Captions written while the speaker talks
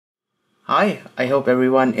Hi, I hope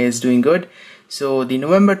everyone is doing good. So the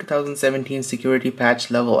November 2017 security patch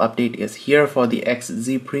level update is here for the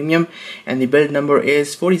XZ Premium, and the build number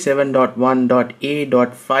is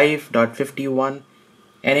 47.1.A.5.51.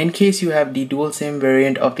 And in case you have the dual SIM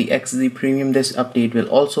variant of the XZ Premium, this update will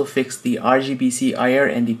also fix the RGBC-IR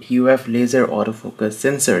and the ToF laser autofocus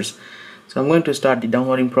sensors. So I'm going to start the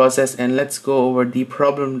downloading process, and let's go over the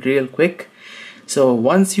problem real quick. So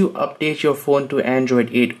once you update your phone to Android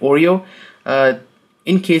 8 Oreo,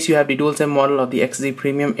 in case you have the dual SIM model of the XZ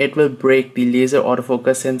Premium, it will break the laser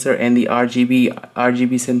autofocus sensor and the RGB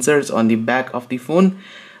sensors on the back of the phone,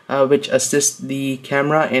 which assist the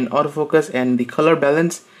camera in autofocus and the color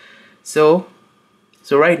balance. So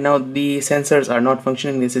right now the sensors are not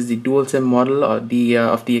functioning. This is the dual SIM model of the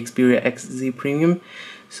Xperia XZ Premium.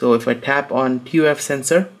 So if I tap on ToF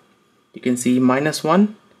sensor, you can see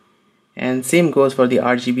 -1. And same goes for the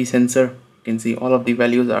RGB sensor. You can see all of the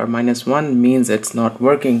values are -1, means it's not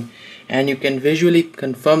working. And you can visually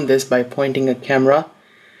confirm this by pointing a camera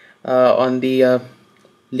on the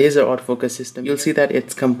laser autofocus system. You'll see that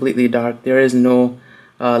it's completely dark. There is no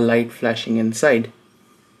light flashing inside.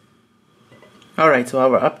 Alright, so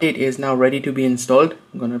our update is now ready to be installed.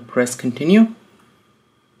 I'm gonna press continue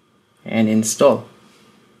and install.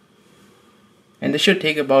 And this should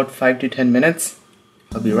take about 5 to 10 minutes.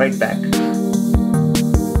 I'll be right back.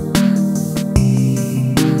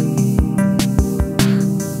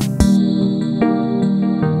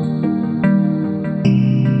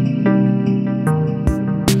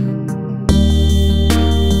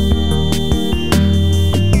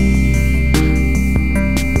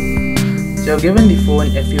 So I've given the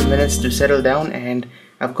phone a few minutes to settle down, and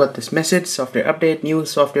I've got this message: software update, new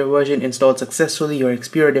software version installed successfully. Your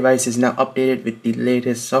Xperia device is now updated with the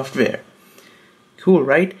latest software. Cool,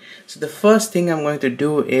 right? So the first thing I'm going to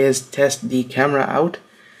do is test the camera out,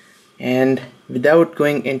 and without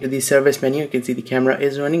going into the service menu, you can see the camera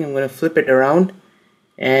is running. I'm going to flip it around,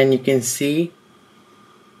 and you can see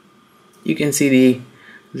the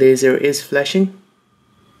laser is flashing.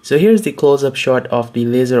 So here's the close-up shot of the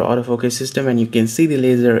laser autofocus system, and you can see the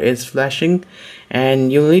laser is flashing,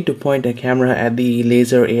 and you'll need to point a camera at the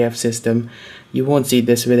laser AF system. You won't see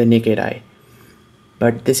this with a naked eye,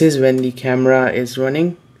 but this is when the camera is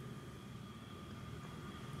running.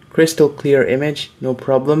 Crystal clear image, no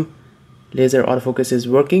problem. Laser autofocus is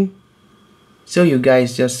working. So you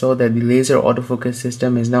guys just saw that the laser autofocus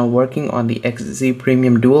system is now working on the XZ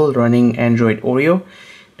Premium Dual running Android Oreo.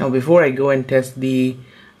 Now before I go and test the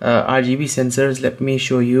RGB sensors, let me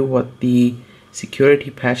show you what the security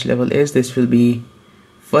patch level is. This will be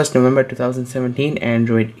 1st November 2017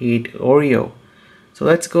 Android 8 Oreo. So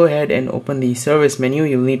let's go ahead and open the service menu.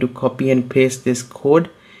 You'll need to copy and paste this code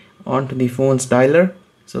onto the phone's dialer.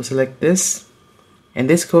 So select this, and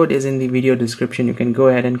this code is in the video description. You can go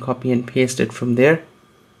ahead and copy and paste it from there.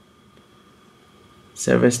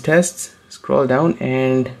 Service tests, scroll down,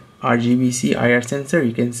 and RGBC-IR sensor,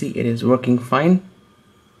 you can see it is working fine.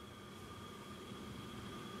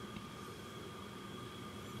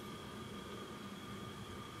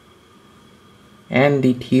 And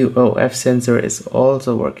the ToF sensor is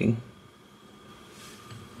also working.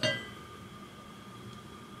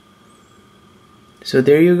 So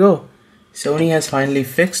there you go. Sony has finally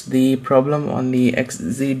fixed the problem on the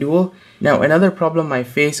XZ Dual. Now another problem I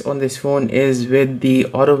face on this phone is with the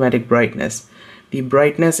automatic brightness. The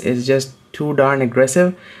brightness is just too darn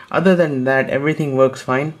aggressive. Other than that, everything works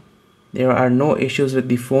fine. There are no issues with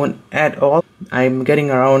the phone at all. I'm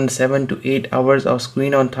getting around 7 to 8 hours of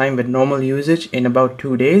screen on time with normal usage in about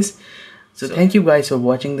 2 days. So thank you guys for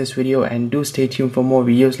watching this video, and do stay tuned for more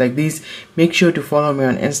videos like these. Make sure to follow me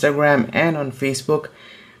on Instagram and on Facebook.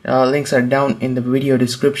 Links are down in the video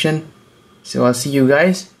description. So I'll see you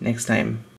guys next time.